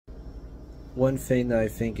One thing that I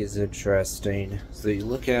think is interesting, so you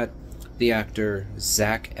look at the actor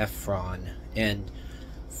Zac Efron, and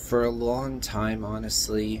for a long time,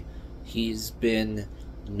 honestly, he's been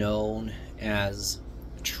known as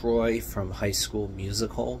Troy from High School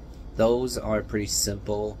Musical. Those are pretty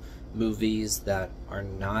simple movies that are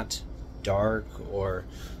not dark or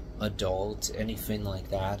adult, anything like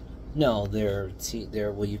that. No, they're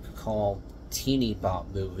what you could call teeny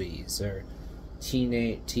bop movies or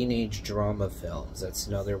teenage drama films. That's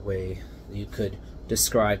another way you could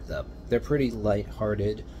describe them. They're pretty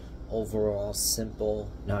light-hearted, overall simple,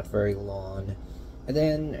 not very long. And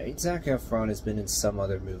then Zac Efron has been in some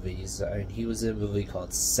other movies. He was in a movie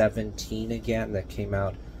called 17 again that came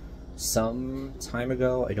out some time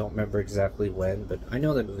ago. I don't remember exactly when, but I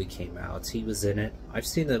know the movie came out. He was in it. I've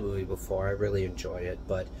seen the movie before. I really enjoy it,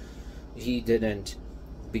 but he didn't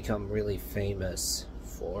become really famous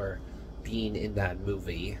for being in that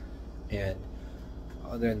movie. And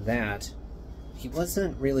other than that, he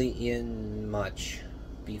wasn't really in much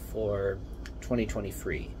before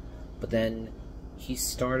 2023. But then he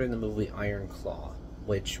starred in the movie Iron Claw,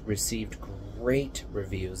 which received great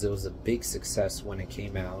reviews. It was a big success when it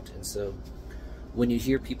came out. And so when you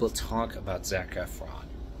hear people talk about Zac Efron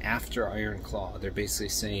after Iron Claw, they're basically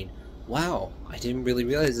saying, wow, I didn't really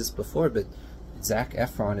realize this before, but Zac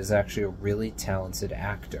Efron is actually a really talented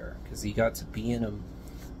actor, because he got to be in a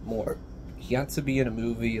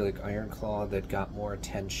movie like Iron Claw that got more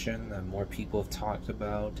attention and more people have talked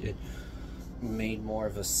about. It made more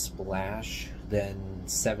of a splash than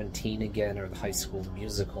 17 again or the High School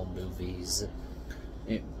Musical movies,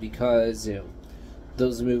 because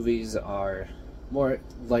those movies are more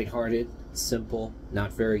lighthearted, simple,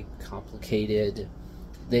 not very complicated.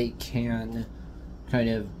 They can kind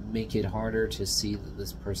of make it harder to see that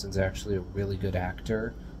this person's actually a really good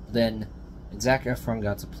actor. Then Zac Efron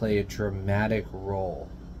got to play a dramatic role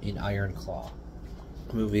in Iron Claw,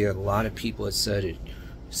 a movie that a lot of people have said is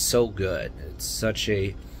so good. It's such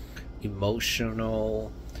a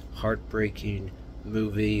emotional, heartbreaking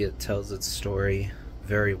movie. It tells its story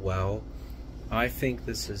very well. I think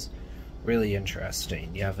this is really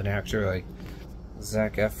interesting. You have an actor like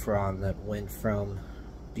Zac Efron that went from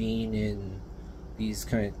being in these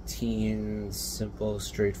kind of teen, simple,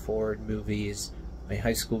 straightforward movies. My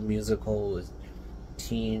High School Musical was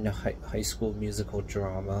teen high school musical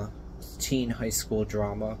drama, teen high school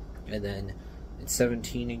drama, and then it's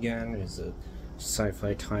 17 again is a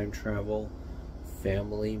sci-fi time travel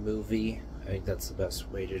family movie. I think that's the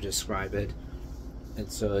best way to describe it.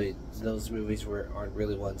 And so those movies aren't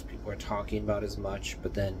really ones people are talking about as much,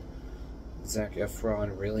 but then Zac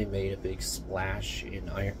Efron really made a big splash in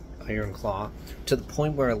Iron Claw, to the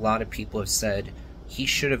point where a lot of people have said he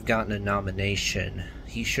should have gotten a nomination.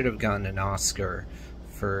 He should have gotten an Oscar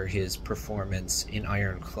for his performance in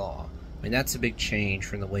Iron Claw. I mean, that's a big change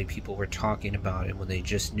from the way people were talking about him when they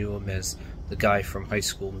just knew him as the guy from High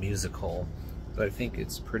School Musical. But I think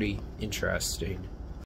it's pretty interesting.